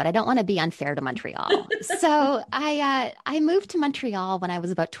no, but I don't want to be unfair to Montreal. So I moved to Montreal when I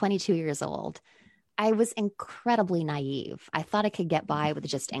was about 22 years old. I was incredibly naive. I thought I could get by with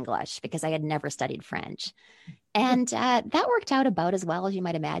just English because I had never studied French. And that worked out about as well as you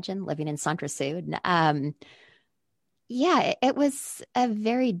might imagine, living in Centre-Sud. Yeah, it was a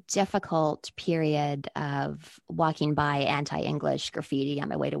very difficult period of walking by anti-English graffiti on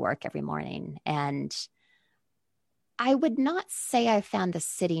my way to work every morning. And I would not say I found the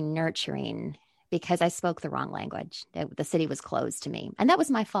city nurturing because I spoke the wrong language. The city was closed to me. And that was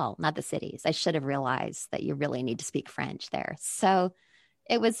my fault, not the city's. I should have realized that you really need to speak French there. So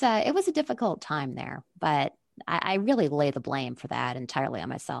it was a difficult time there, but I really lay the blame for that entirely on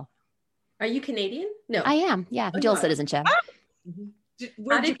myself. Are you Canadian? No. I am, yeah, dual citizenship. Mm-hmm.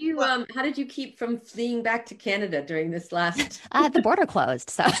 How did you keep from fleeing back to Canada during this last? The border closed,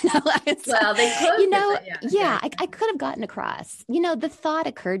 so well, they closed. You know, it, I could have gotten across. You know, the thought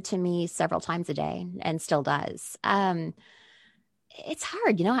occurred to me several times a day, and still does. It's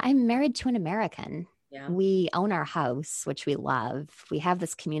hard, you know. I'm married to an American. Yeah. We own our house, which we love. We have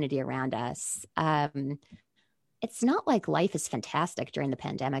this community around us. It's not like life is fantastic during the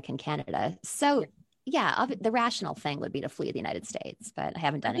pandemic in Canada, so. Yeah, the rational thing would be to flee the United States, but I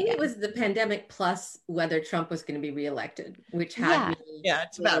haven't done it yet. It was the pandemic plus whether Trump was going to be reelected, which had me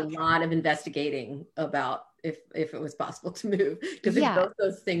it's about a lot of investigating about if it was possible to move. Because both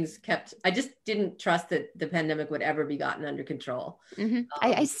those things I just didn't trust that the pandemic would ever be gotten under control. Mm-hmm.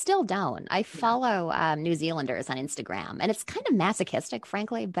 I still don't. I follow New Zealanders on Instagram, and it's kind of masochistic,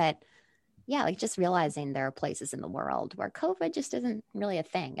 frankly, but yeah, like just realizing there are places in the world where COVID just isn't really a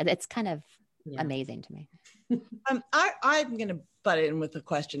thing. It's kind of amazing to me. I'm going to butt in with a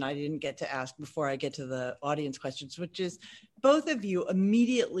question I didn't get to ask before I get to the audience questions, which is both of you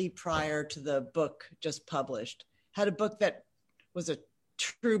immediately prior to the book just published had a book that was a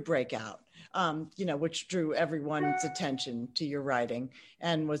true breakout, which drew everyone's attention to your writing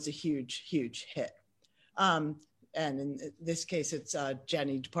and was a huge, huge hit. And in this case, it's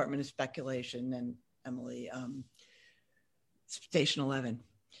Jenny, Department of Speculation, and Emily, Station 11.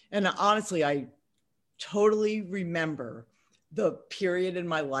 And honestly, I totally remember the period in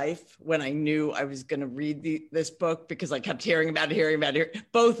my life when I knew I was going to read this book because I kept hearing about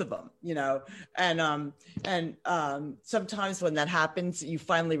it, both of them, you know, and sometimes when that happens, you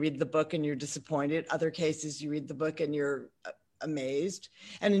finally read the book and you're disappointed. Other cases, you read the book and you're amazed.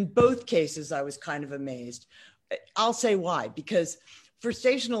 And in both cases, I was kind of amazed. I'll say why, because for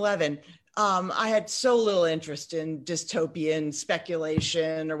Station 11, I had so little interest in dystopian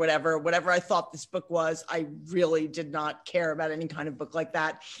speculation or whatever I thought this book was. I really did not care about any kind of book like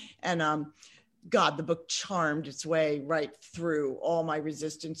that. And God, the book charmed its way right through all my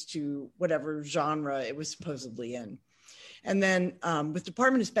resistance to whatever genre it was supposedly in. And then with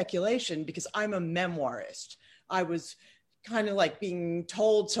Department of Speculation, because I'm a memoirist, I was kind of like being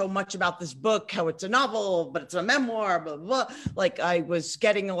told so much about this book, how it's a novel, but it's a memoir, blah, blah, blah. Like I was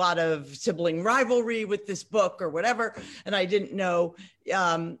getting a lot of sibling rivalry with this book or whatever. And I didn't know,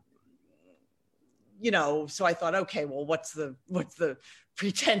 so I thought, okay, well, what's the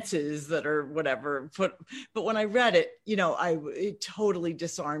pretenses that are whatever. But when I read it, it totally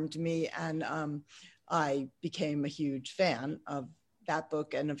disarmed me. And I became a huge fan of that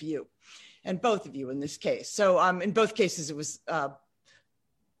book and of you. And both of you in this case. So in both cases, it was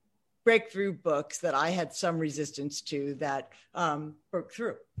breakthrough books that I had some resistance to that broke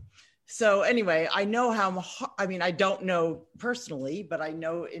through. So anyway, I know I don't know personally, but I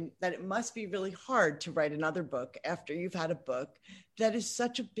know that it must be really hard to write another book after you've had a book that is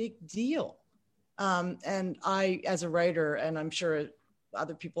such a big deal. And I, as a writer, and I'm sure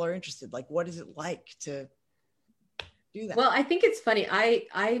other people are interested, like, what is it like to do that? Well, I think it's funny.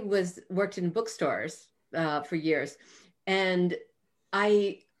 I worked in bookstores for years, and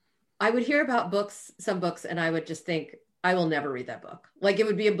I would hear about some books, and I would just think, I will never read that book. Like it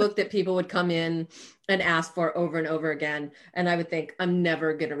would be a book that people would come in and ask for over and over again. And I would think, I'm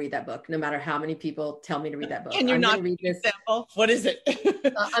never going to read that book, no matter how many people tell me to read that book. Can you I'm not read this example? What is it?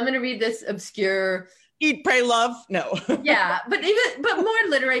 I'm going to read this obscure Eat, Pray, Love? No. yeah, but more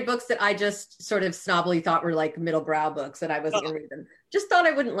literary books that I just sort of snobbily thought were like middle brow books, and I wasn't going to read them. Just thought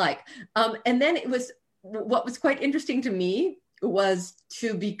I wouldn't like. And then what was quite interesting to me was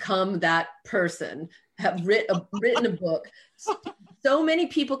to become that person, have written a book. So many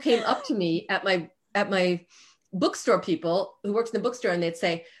people came up to me at my bookstore, people who works in the bookstore, and they'd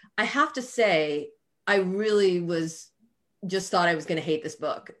say, I have to say, I really just thought I was going to hate this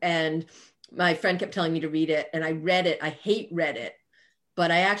book. And my friend kept telling me to read it, and I read it. I read it,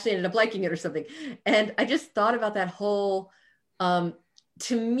 but I actually ended up liking it or something. And I just thought about that whole, to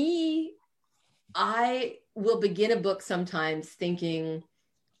me, I will begin a book sometimes thinking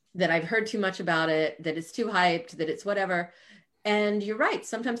that I've heard too much about it, that it's too hyped, that it's whatever. And you're right.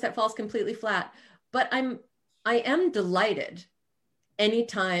 Sometimes that falls completely flat, but I am delighted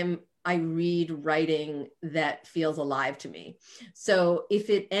anytime I read writing that feels alive to me. So if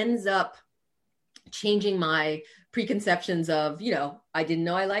it ends up changing my preconceptions of, I didn't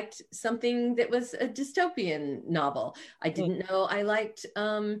know I liked something that was a dystopian novel. I didn't know I liked,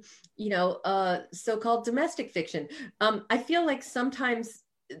 so-called domestic fiction. I feel like sometimes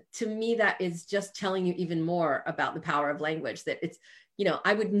to me, that is just telling you even more about the power of language, that it's,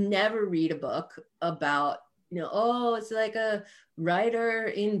 I would never read a book about, it's like a writer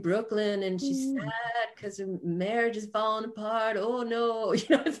in Brooklyn and she's sad because her marriage is falling apart. Oh no,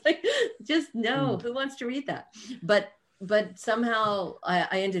 it's like, just no, who wants to read that? But somehow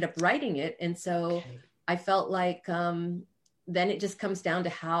I ended up writing it. And so I felt like then it just comes down to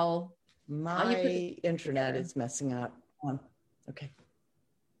how my internet is messing up. Okay.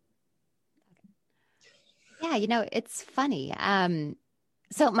 Yeah, it's funny.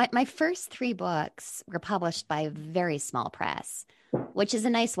 So my first 3 books were published by a very small press, which is a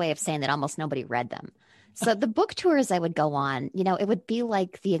nice way of saying that almost nobody read them. So the book tours I would go on, it would be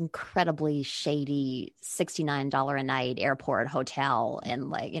like the incredibly shady $69 a night airport hotel and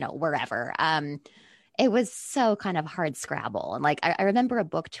wherever. It was so kind of hard scrabble. And I remember a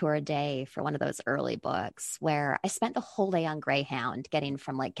book tour a day for one of those early books where I spent the whole day on Greyhound getting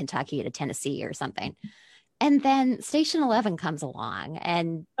from Kentucky to Tennessee or something. And then Station 11 comes along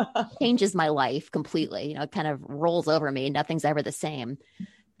and changes my life completely. It kind of rolls over me. Nothing's ever the same.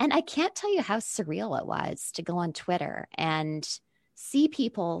 And I can't tell you how surreal it was to go on Twitter and see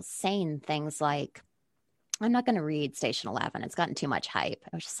people saying things like, I'm not going to read Station 11. It's gotten too much hype.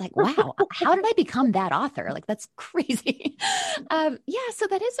 I was just like, wow, how did I become that author? That's crazy. So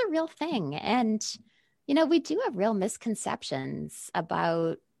that is a real thing. And, we do have real misconceptions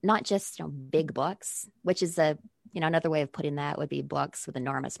about not just, big books, which is another way of putting that would be books with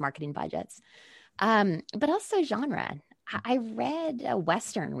enormous marketing budgets, but also genre. I read a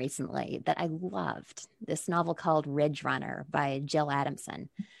Western recently that I loved, this novel called Ridge Runner by Jill Adamson.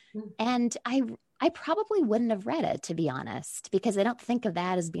 And I probably wouldn't have read it, to be honest, because I don't think of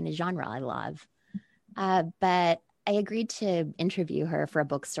that as being a genre I love. But I agreed to interview her for a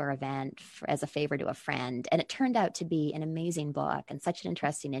bookstore event as a favor to a friend. And it turned out to be an amazing book and such an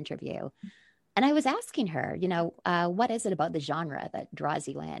interesting interview. And I was asking her, what is it about the genre that draws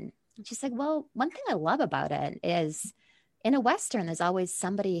you in? And she's like, well, one thing I love about it is in a Western, there's always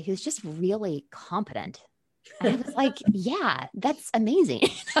somebody who's just really competent. And I was like, yeah, that's amazing.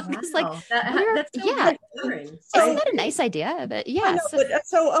 I was like, that's so reassuring. Isn't that a nice idea? But yeah.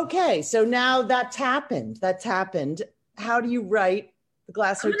 So now that's happened. How do you write the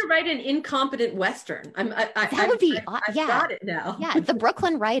Glass Hotel? I'm going to write an incompetent Western. I've got it now. Yeah. The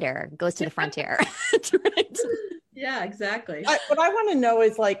Brooklyn writer goes to the frontier. Yeah, exactly. What I want to know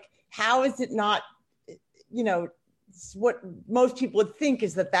is how is it not, what most people would think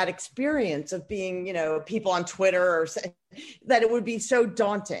is that experience of being, people on Twitter or that it would be so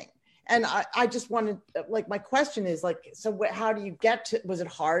daunting. And I just wanted, my question is how do you was it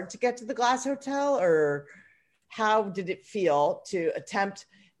hard to get to the Glass Hotel, or how did it feel to attempt,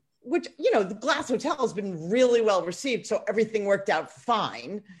 which, the Glass Hotel has been really well received. So everything worked out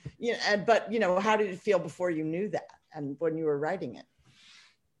fine. But how did it feel before you knew that and when you were writing it?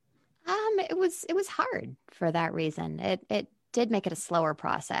 It was hard for that reason. It did make it a slower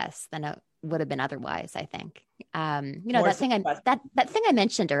process than it would have been otherwise, I think. That thing I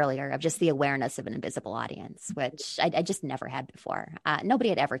mentioned earlier of just the awareness of an invisible audience, which I just never had before. Nobody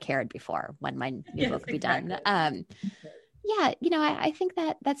had ever cared before when my new book would be done. I think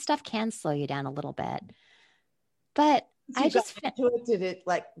that stuff can slow you down a little bit. But I just into it. Did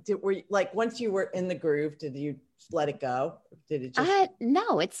it were you, once you were in the groove, did you let it go? Did it just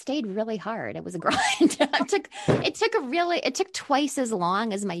no, it stayed really hard. It was a grind. it took twice as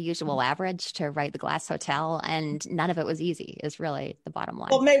long as my usual average to write The Glass Hotel, and none of it was easy, is really the bottom line.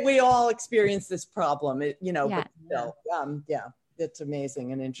 Well, maybe we all experience this problem, but still, it's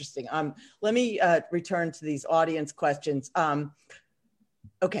amazing and interesting. Let me return to these audience questions.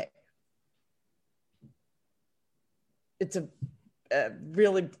 Okay. It's a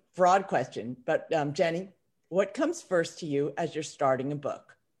really broad question, but Jenny, what comes first to you as you're starting a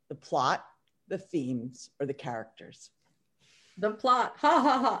book? The plot, the themes, or the characters? The plot. Ha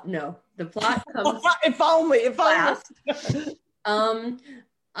ha ha. No, the plot comes if only.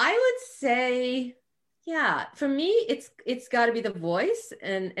 I would say, yeah, for me, it's got to be the voice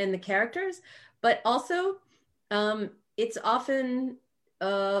and the characters, but also it's often,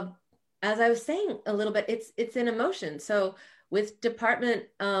 as I was saying a little bit, it's an emotion. So with Department,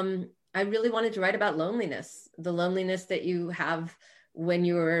 I really wanted to write about loneliness, the loneliness that you have when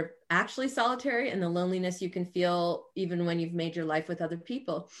you're actually solitary, and the loneliness you can feel even when you've made your life with other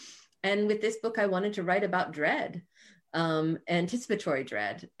people. And with this book, I wanted to write about dread, anticipatory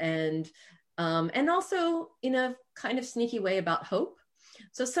dread, and also in a kind of sneaky way about hope.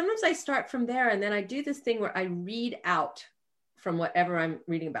 So sometimes I start from there, and then I do this thing where I read out from whatever I'm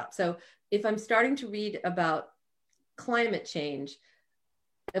reading about. So if I'm starting to read about climate change,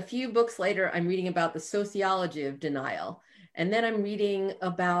 a few books later, I'm reading about the sociology of denial. And then I'm reading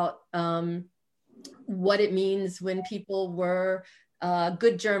about what it means when people were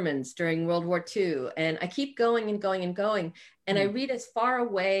good Germans during World War II. And I keep going and going and going. And I read as far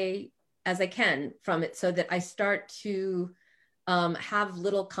away as I can from it so that I start to have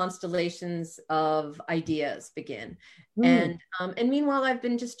little constellations of ideas begin. And meanwhile, I've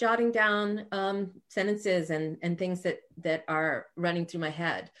been just jotting down sentences and things that are running through my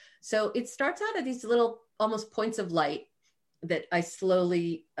head. So it starts out at these little almost points of light that I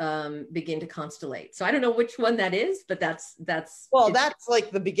slowly begin to constellate. So I don't know which one that is, but that's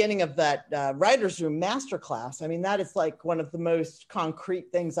like the beginning of that writer's room masterclass. I mean, that is like one of the most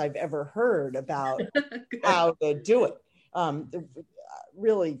concrete things I've ever heard about how to do it.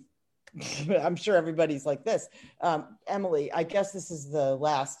 Really, I'm sure everybody's like this. Emily, I guess this is the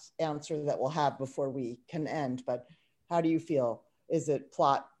last answer that we'll have before we can end, but how do you feel? Is it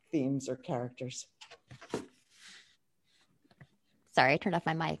plot, themes, or characters? Sorry, I turned off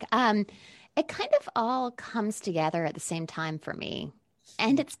my mic. It kind of all comes together at the same time for me.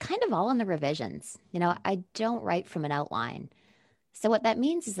 And it's kind of all in the revisions. I don't write from an outline. So what that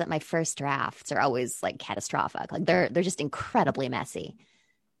means is that my first drafts are always like catastrophic. Like they're just incredibly messy.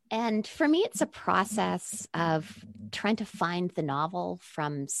 And for me, it's a process of trying to find the novel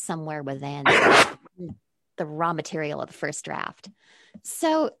from somewhere within the raw material of the first draft.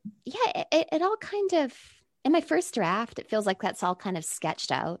 So yeah, it all kind of, in my first draft, it feels like that's all kind of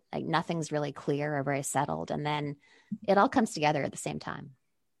sketched out. Like nothing's really clear or very settled. And then it all comes together at the same time.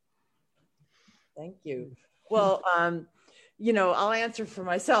 Thank you. Well, I'll answer for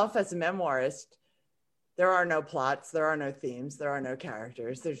myself as a memoirist. There are no plots, there are no themes, there are no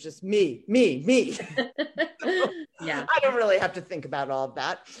characters. There's just me. Yeah. I don't really have to think about all of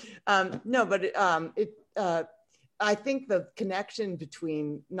that. I think the connection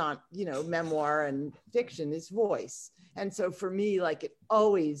between memoir and fiction is voice. And so for me, it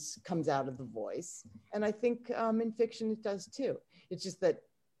always comes out of the voice. And I think in fiction, it does too. It's just that,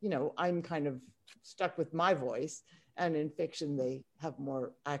 I'm kind of stuck with my voice. And in fiction, they have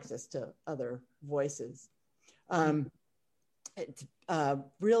more access to other voices. It's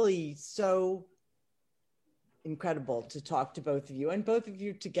really so incredible to talk to both of you and both of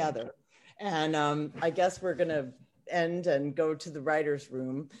you together. And I guess we're going to end and go to the writer's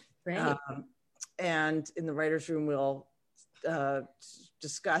room. Right. And in the writer's room, we'll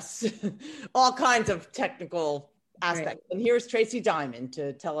discuss all kinds of technical aspects. Right. And here's Tracy Diamond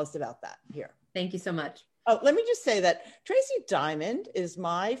to tell us about that here. Thank you so much. Oh, let me just say that Tracy Diamond is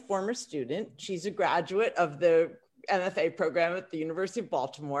my former student. She's a graduate of the MFA program at the University of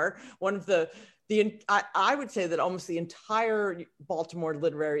Baltimore. One of I would say that almost the entire Baltimore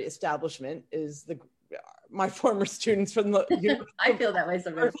literary establishment is my former students from the University. I feel that way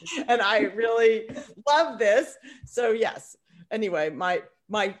sometimes. And I really love this. So yes. Anyway,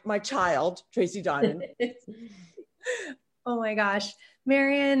 my child, Tracy Diamond. Oh my gosh.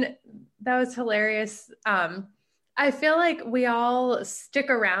 Marian, that was hilarious. I feel like we all stick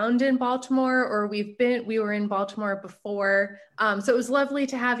around in Baltimore, or we were in Baltimore before. So it was lovely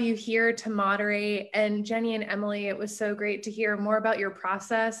to have you here to moderate. And Jenny and Emily, it was so great to hear more about your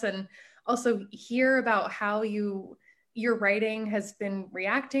process and also hear about how you your writing has been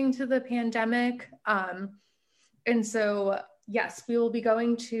reacting to the pandemic. And so, yes, we will be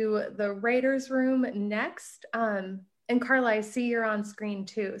going to the writer's room next. And Carla, I see you're on screen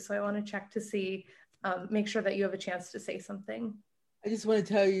too. So I want to check to see, make sure that you have a chance to say something. I just want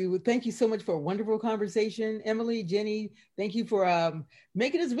to tell you, thank you so much for a wonderful conversation. Emily, Jenny, thank you for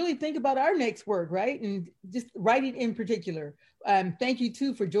making us really think about our next work, right? And just writing in particular. Thank you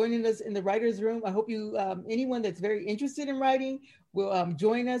too for joining us in the writer's room. I hope you, anyone that's very interested in writing will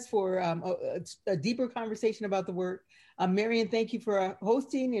join us for a deeper conversation about the work. Marian, thank you for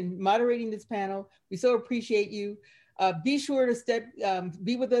hosting and moderating this panel. We so appreciate you. Be sure to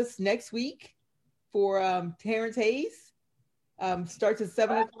be with us next week for Terrence Hayes. Starts at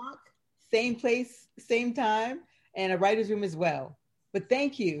 7 o'clock, same place, same time, and a writer's room as well. But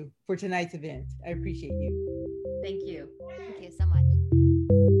thank you for tonight's event. I appreciate you. Thank you. Thank you so much.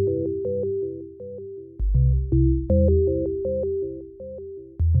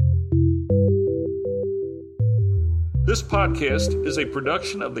 This podcast is a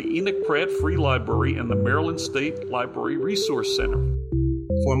production of the Enoch Pratt Free Library and the Maryland State Library Resource Center.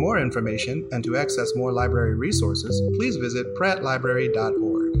 For more information and to access more library resources, please visit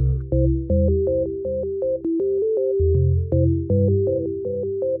prattlibrary.org.